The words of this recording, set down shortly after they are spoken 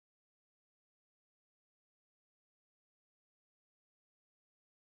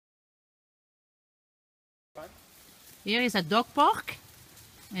Here is a dog park,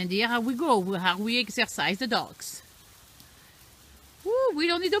 and here we go, how we exercise the dogs. Ooh, we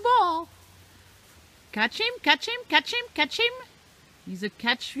don't need the ball. Catch him, catch him, catch him, catch him. He's a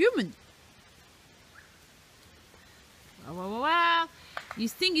catch human. Wow, wow, wow, wow.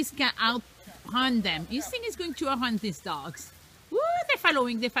 His thing is can outrun them. His thing is going to outrun these dogs. Ooh, they're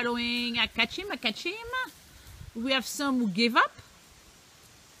following, they're following. I catch him, I catch him. We have some who gave up.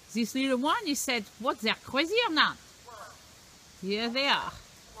 This little one, he said, what, they're crazy or not? Here they are.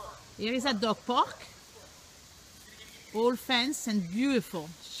 Here is a dog park. All fenced and beautiful.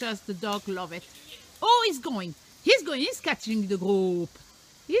 Just the dog love it. Oh, he's going. He's going. He's catching the group.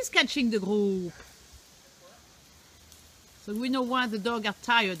 He's catching the group. So we know why the dogs are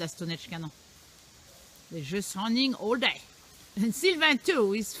tired at Stonehenge Canyon. They're just running all day. And Sylvain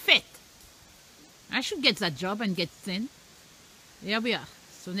too is fit. I should get that job and get thin. Here we are.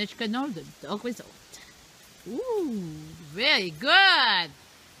 Stonehenge Canyon, the dog resort. Ooh, very good.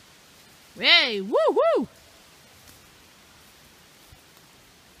 Hey, woo-hoo.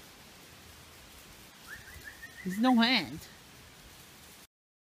 There's no hand.